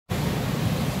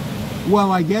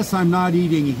Well, I guess I'm not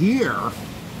eating here.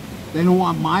 They don't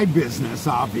want my business,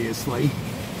 obviously.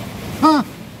 Huh.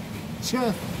 Tch.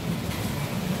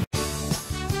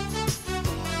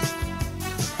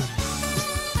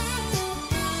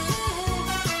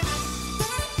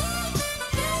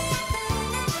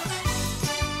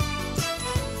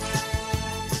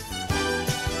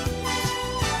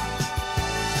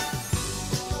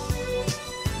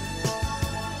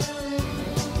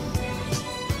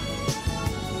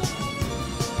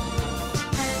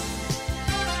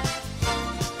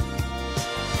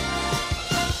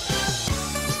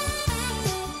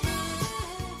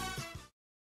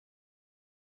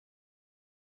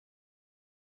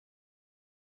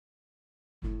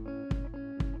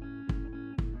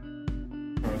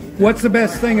 What's the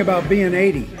best thing about being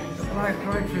 80?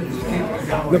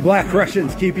 The Black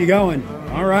Russians keep you going.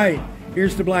 All right,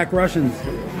 here's the Black Russians.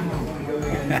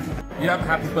 Yep,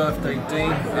 happy birthday,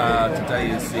 Dean.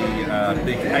 Today is the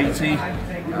big 80.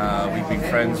 We've been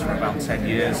friends for about 10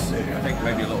 years, I think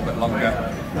maybe a little bit longer.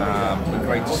 But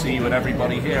great to see you and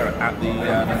everybody here at the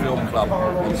film club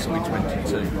on Soy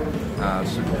 22,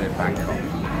 Sukhumvit, Bangkok.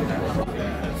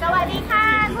 สวัสดีค่ะ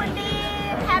คุณดี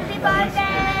ม Happy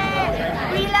birthday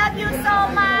we love you so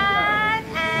much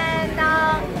and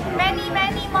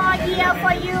many more years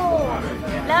for you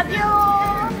love you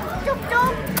จุ๊บจุ๊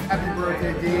บ Happy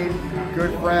birthday, Dean.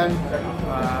 Good friend.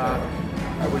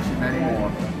 I wish you many more.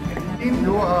 Dean,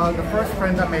 you are the first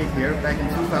friend I made here back in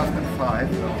 2005.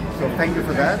 So thank you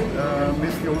for that.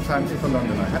 Miss the old times for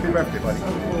Londoner. Happy birthday, buddy.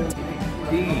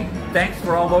 Dean, thanks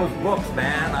for all those books,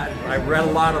 man. I read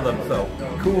a lot of them, so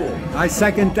cool. I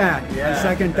second that. Yeah. I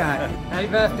second that. Happy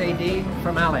birthday, Dean,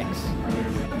 from Alex.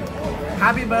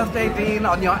 Happy birthday, Dean,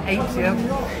 on your 80th,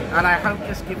 and I hope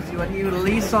this gives you a new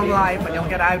lease on life and you'll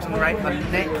get out and write the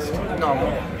next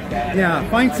novel. Yeah,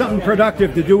 find something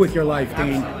productive to do with your life,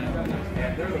 Dean.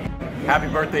 Happy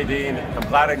birthday, Dean. I'm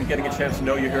glad I'm getting a chance to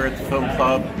know you here at the Film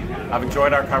Club. I've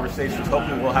enjoyed our conversations.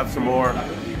 Hopefully we'll have some more,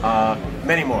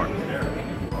 many more.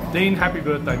 Dean, happy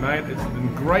birthday, mate. It's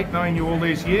been great knowing you all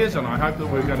these years, and I hope that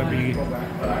we're going to be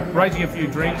raising a few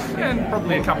drinks and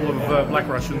probably a couple of Black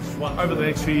Russians over the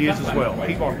next few years as well.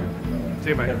 Keep on.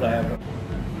 See you, mate.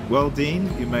 Well, Dean,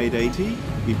 you made 80.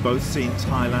 We've both seen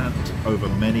Thailand over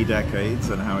many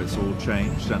decades and how it's all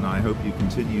changed, and I hope you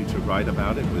continue to write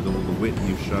about it with all the wit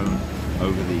you've shown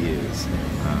over the years.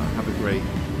 Have a great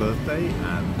birthday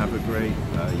and have a great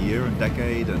year and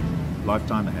decade and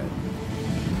lifetime ahead.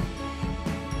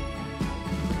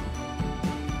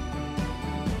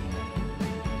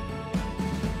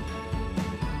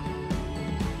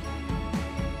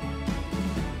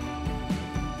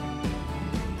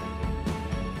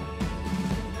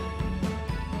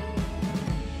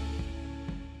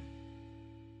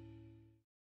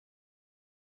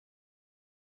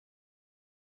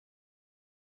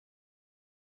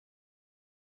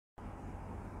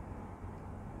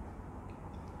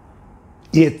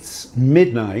 It's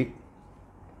midnight.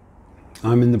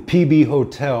 I'm in the PB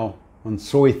Hotel on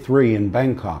Soi 3 in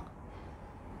Bangkok.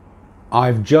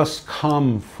 I've just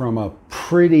come from a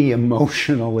pretty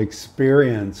emotional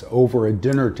experience over a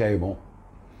dinner table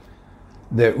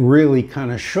that really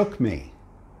kind of shook me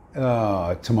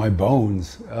to my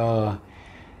bones.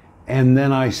 And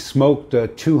then I smoked a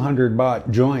 200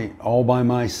 baht joint all by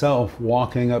myself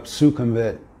walking up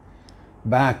Sukhumvit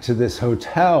back to this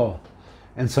hotel.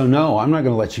 And so, no, I'm not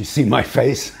going to let you see my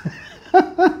face.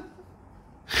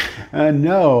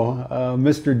 No,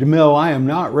 Mr. DeMille, I am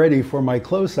not ready for my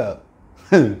close-up.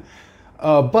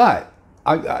 But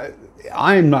I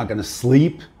am not going to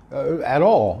sleep at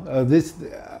all.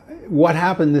 What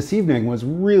happened this evening was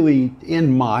really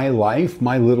in my life,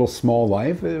 my little small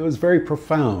life. It was very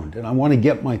profound, and I want to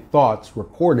get my thoughts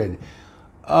recorded.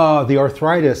 The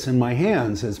arthritis in my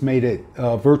hands has made it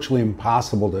virtually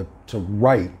impossible to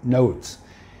write notes.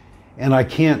 And I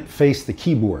can't face the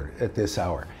keyboard at this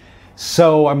hour.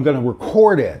 So I'm going to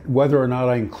record it. Whether or not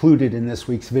I include it in this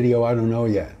week's video, I don't know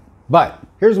yet. But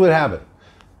here's what happened.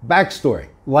 Backstory.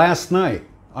 Last night,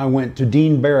 I went to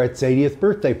Dean Barrett's 80th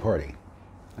birthday party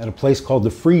at a place called the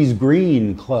Freeze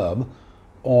Green Club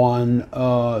on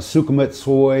Sukhumvit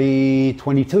Soi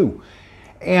 22.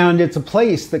 And it's a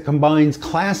place that combines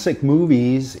classic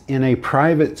movies in a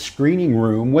private screening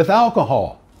room with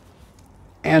alcohol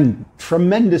and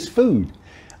tremendous food.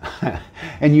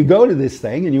 And you go to this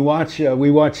thing and you watch, we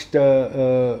watched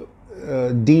Dean's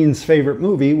favorite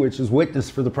movie, which is Witness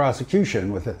for the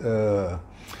Prosecution, with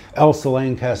Elsa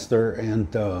Lanchester and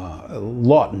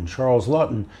Lawton, Charles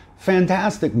Lawton.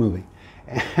 Fantastic movie.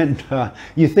 And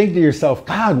you think to yourself,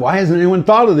 God, why hasn't anyone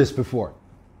thought of this before?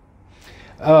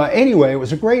 Anyway, it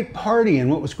was a great party, and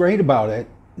what was great about it,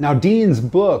 now Dean's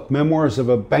book, Memoirs of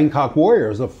a Bangkok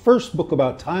Warrior, is the first book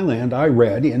about Thailand I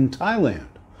read in Thailand.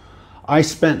 I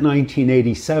spent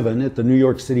 1987 at the New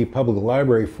York City Public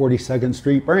Library, 42nd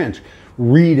Street branch,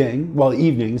 reading, well,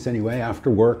 evenings anyway, after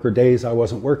work or days I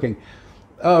wasn't working,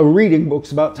 reading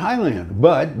books about Thailand.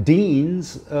 But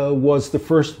Dean's was the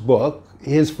first book.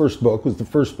 His first book was the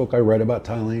first book I read about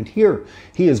Thailand here.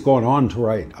 He has gone on to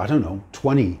write, I don't know,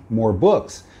 20 more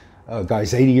books.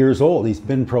 Guy's 80 years old. He's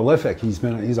been prolific. He's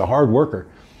a hard worker.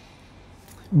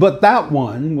 But that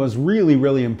one was really,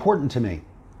 really important to me.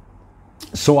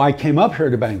 So I came up here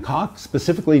to Bangkok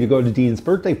specifically to go to Dean's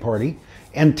birthday party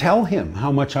and tell him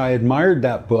how much I admired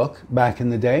that book back in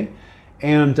the day,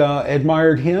 and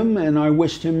admired him, and I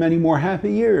wished him many more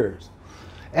happy years.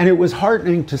 And it was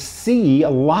heartening to see a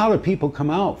lot of people come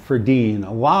out for Dean,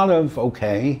 a lot of,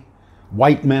 okay,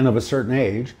 white men of a certain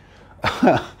age,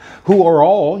 who are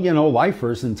all, you know,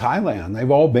 lifers in Thailand. They've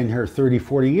all been here 30,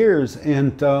 40 years,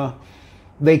 and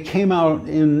they came out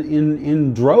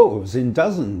in droves, in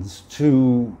dozens,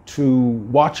 to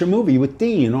watch a movie with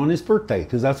Dean on his birthday,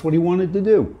 because that's what he wanted to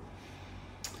do.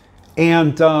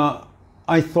 And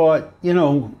I thought, you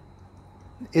know,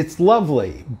 it's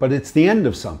lovely, but it's the end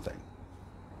of something.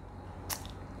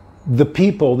 The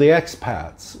people, the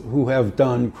expats who have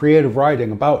done creative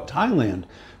writing about Thailand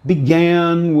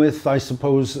began with, I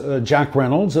suppose, Jack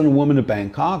Reynolds and A Woman of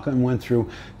Bangkok, and went through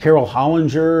Carol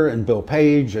Hollinger and Bill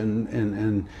Page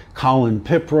and Colin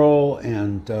Pipprell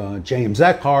and James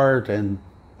Eckhart and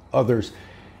others.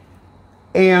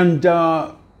 And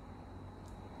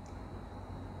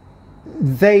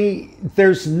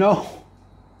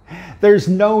there's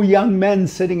no young men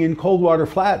sitting in Coldwater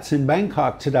Flats in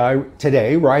Bangkok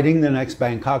today writing the next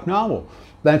Bangkok novel.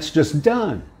 That's just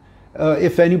done.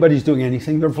 If anybody's doing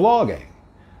anything, they're vlogging.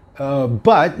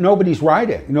 But nobody's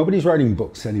writing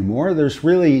books anymore. There's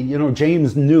really, you know,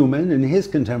 James Newman and his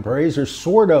contemporaries are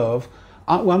sort of,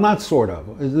 well, not sort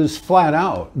of, there's flat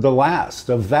out the last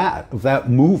of that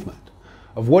movement,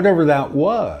 of whatever that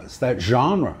was, that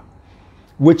genre,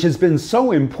 which has been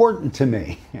so important to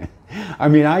me. I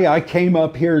mean, I came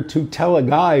up here to tell a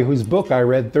guy whose book I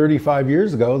read 35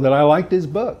 years ago that I liked his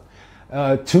book.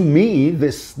 To me,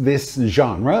 this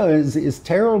genre is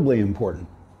terribly important.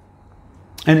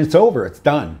 And it's over, it's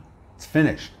done, it's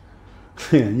finished.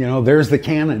 You know, there's the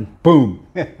canon, boom.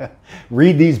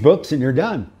 Read these books and you're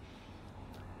done.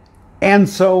 And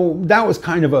so that was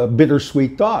kind of a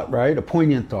bittersweet thought, right? A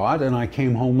poignant thought, and I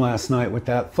came home last night with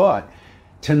that thought.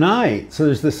 Tonight, so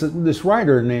there's this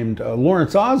writer named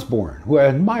Lawrence Osborne, who I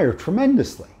admire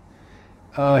tremendously.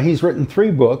 He's written 3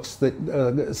 books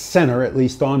that center at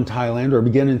least on Thailand, or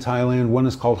begin in Thailand. One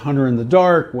is called Hunter in the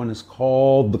Dark, one is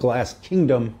called The Glass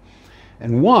Kingdom,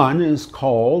 and one is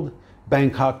called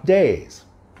Bangkok Days.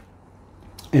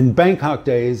 And Bangkok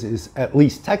Days is, at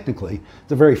least technically,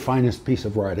 the very finest piece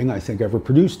of writing I think ever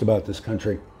produced about this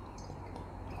country.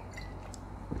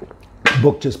 The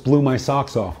book just blew my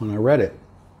socks off when I read it.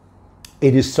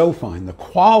 It is so fine. The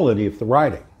quality of the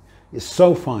writing is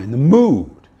so fine. The mood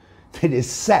that is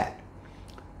set.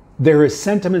 There is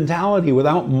sentimentality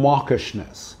without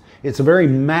mawkishness. It's a very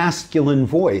masculine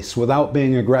voice without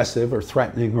being aggressive or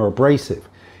threatening or abrasive.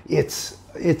 It's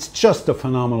just a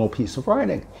phenomenal piece of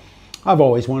writing. I've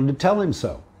always wanted to tell him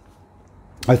so.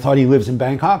 I thought he lives in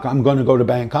Bangkok. I'm going to go to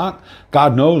Bangkok.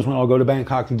 God knows when I'll go to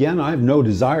Bangkok again. I have no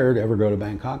desire to ever go to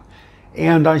Bangkok.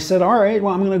 And I said, all right,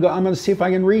 well, I'm going to see if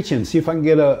I can reach him, see if I can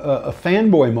get a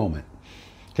fanboy moment.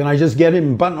 Can I just get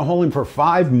him, buttonhole him for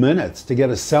 5 minutes to get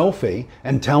a selfie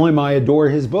and tell him I adore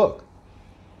his book?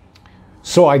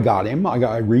 So I got him,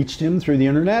 I reached him through the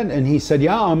internet, and he said,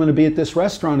 yeah, I'm going to be at this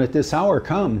restaurant at this hour,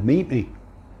 come, meet me.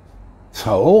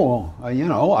 So, you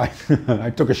know, I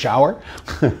took a shower,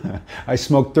 I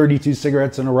smoked 32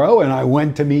 cigarettes in a row, and I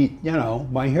went to meet, you know,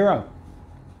 my hero.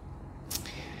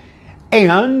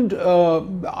 And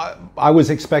I was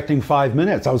expecting 5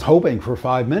 minutes. I was hoping for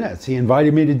 5 minutes. He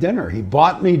invited me to dinner. He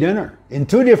bought me dinner in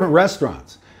 2 different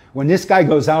restaurants. When this guy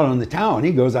goes out on the town,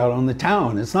 he goes out on the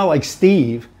town. It's not like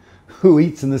Steve, who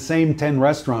eats in the same 10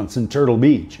 restaurants in Turtle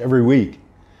Beach every week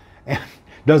and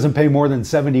doesn't pay more than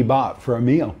 70 baht for a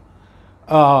meal.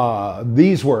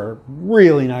 These were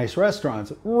really nice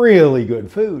restaurants, really good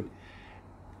food.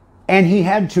 And he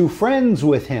had 2 friends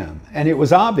with him, and it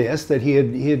was obvious that he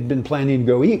had been planning to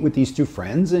go eat with these 2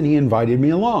 friends, and he invited me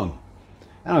along.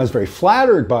 And I was very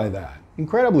flattered by that,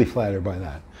 incredibly flattered by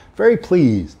that, very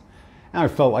pleased. And I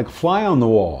felt like a fly on the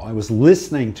wall. I was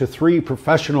listening to 3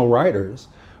 professional writers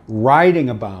talking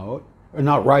about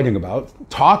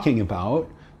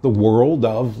the world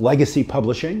of legacy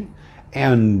publishing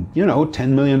and you know, $10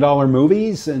 million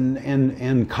movies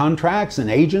and contracts and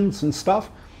agents and stuff.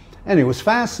 And it was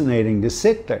fascinating to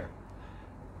sit there.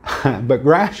 But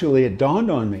gradually it dawned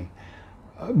on me,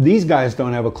 these guys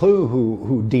don't have a clue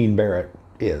who Dean Barrett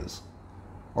is,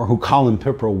 or who Colin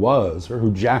Pipperell was, or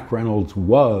who Jack Reynolds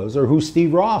was, or who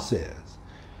Steve Rosse is.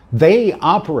 They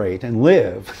operate and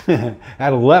live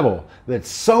at a level that's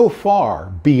so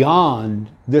far beyond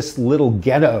this little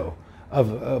ghetto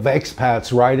of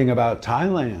expats writing about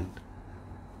Thailand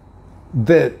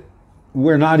that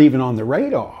we're not even on the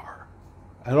radar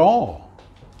at all.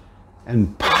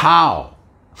 And pow!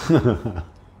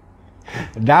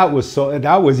 that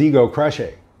was ego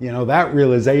crushing. You know, that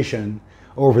realization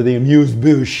over the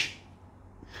amuse-bouche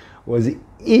was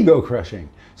ego crushing.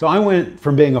 So I went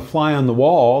from being a fly on the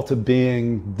wall to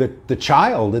being the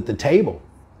child at the table.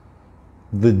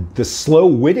 The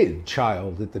slow-witted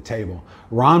child at the table.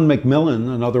 Ron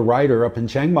McMillan, another writer up in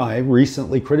Chiang Mai,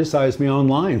 recently criticized me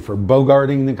online for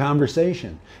bogarting the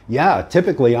conversation. Yeah,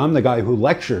 typically I'm the guy who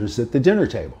lectures at the dinner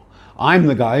table. I'm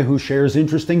the guy who shares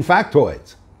interesting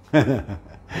factoids.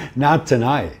 Not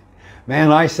tonight.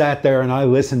 Man, I sat there and I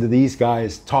listened to these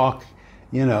guys talk,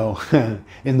 you know,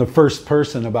 in the first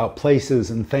person about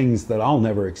places and things that I'll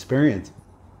never experience.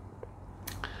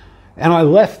 And I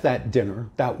left that dinner,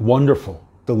 that wonderful,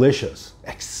 delicious,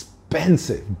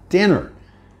 expensive dinner,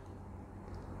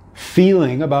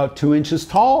 feeling about 2 inches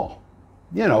tall.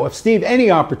 You know, if Steve,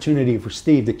 any opportunity for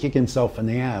Steve to kick himself in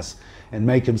the ass and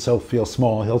make himself feel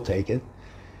small, he'll take it.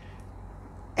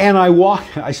 And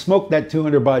I smoked that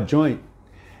 200 baht joint,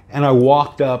 and I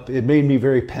walked up. It made me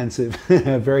very pensive,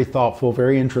 very thoughtful,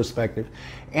 very introspective.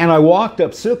 And I walked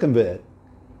up Sukhumvit,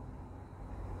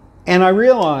 and I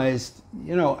realized,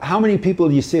 you know, how many people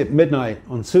do you see at midnight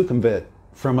on Sukhumvit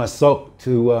from Asok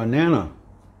to Nana?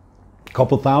 A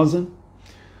couple thousand?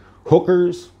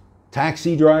 Hookers,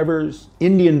 taxi drivers,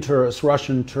 Indian tourists,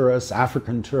 Russian tourists,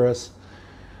 African tourists,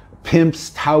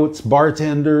 pimps, touts,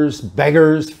 bartenders,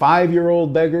 beggars,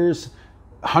 5-year-old beggars,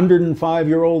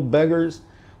 105-year-old beggars,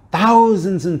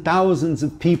 thousands and thousands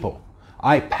of people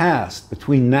I passed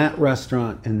between that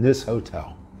restaurant and this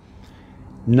hotel.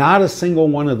 Not a single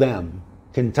one of them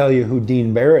can tell you who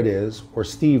Dean Barrett is, or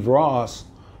Steve Rosse,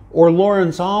 or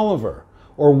Lawrence Oliver,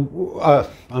 or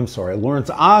Lawrence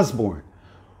Osborne,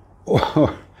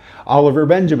 or Oliver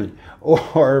Benjamin,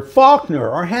 or Faulkner,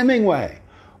 or Hemingway,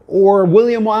 or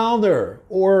William Wilder,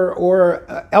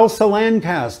 or Elsa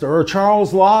Lancaster, or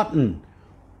Charles Laughton.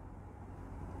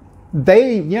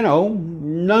 They, you know,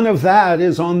 none of that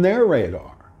is on their radar.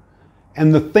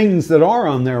 And the things that are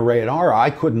on their radar, I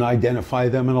couldn't identify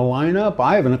them in a lineup.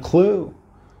 I haven't a clue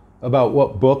about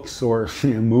what books or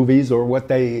movies or what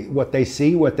they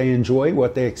see, what they enjoy,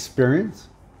 what they experience.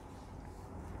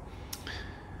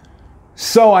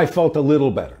 So I felt a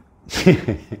little better.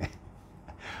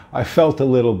 I felt a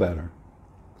little better.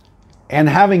 And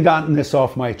having gotten this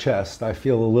off my chest, I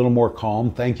feel a little more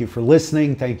calm. Thank you for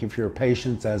listening. Thank you for your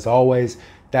patience. As always,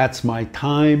 that's my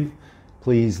time.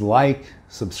 Please like,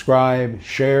 subscribe,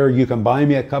 share. You can buy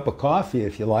me a cup of coffee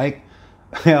if you like.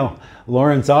 Well,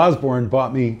 Lawrence Osborne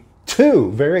bought me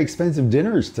 2 very expensive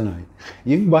dinners tonight.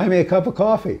 You can buy me a cup of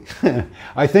coffee.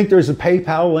 I think there's a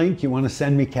PayPal link. You want to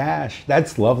send me cash.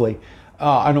 That's lovely.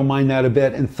 I don't mind that a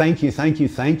bit. And thank you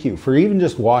for even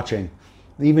just watching.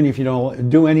 Even if you don't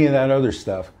do any of that other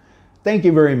stuff. Thank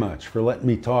you very much for letting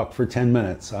me talk for 10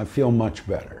 minutes. I feel much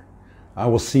better. I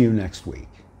will see you next week.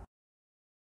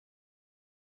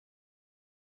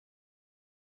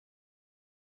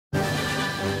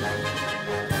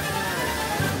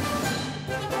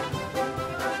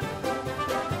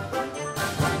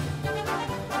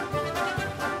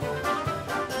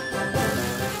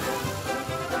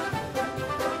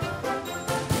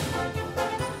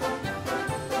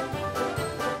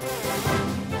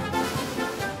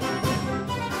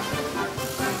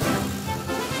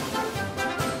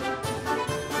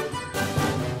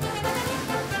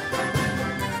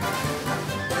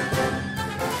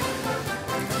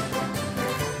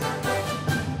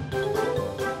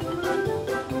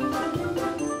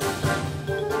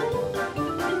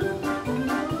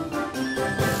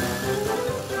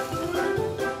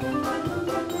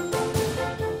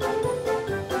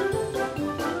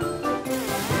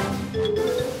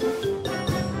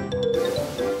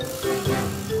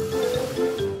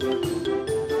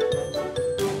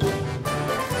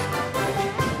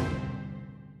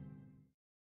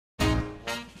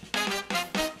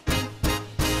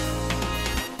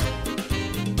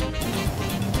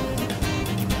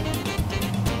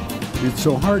 It's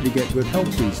so hard to get good help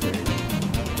these days.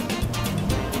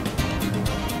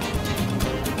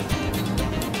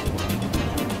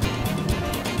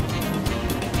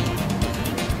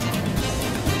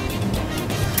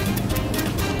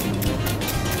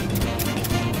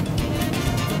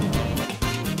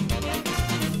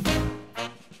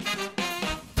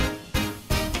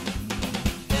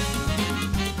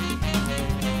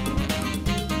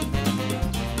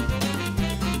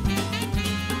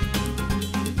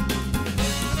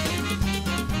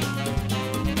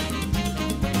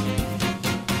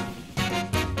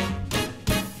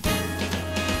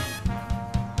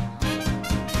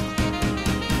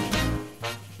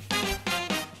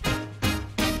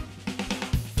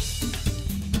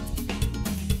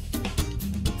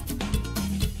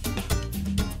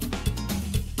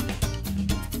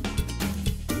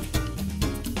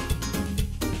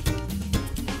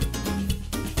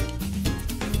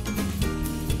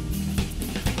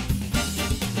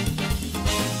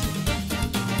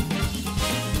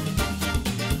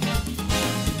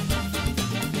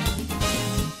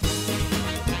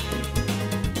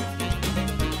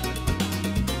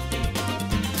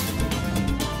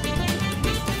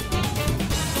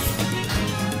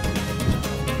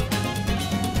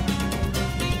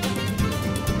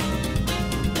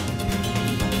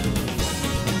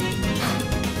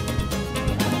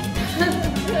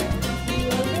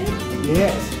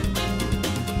 Yes.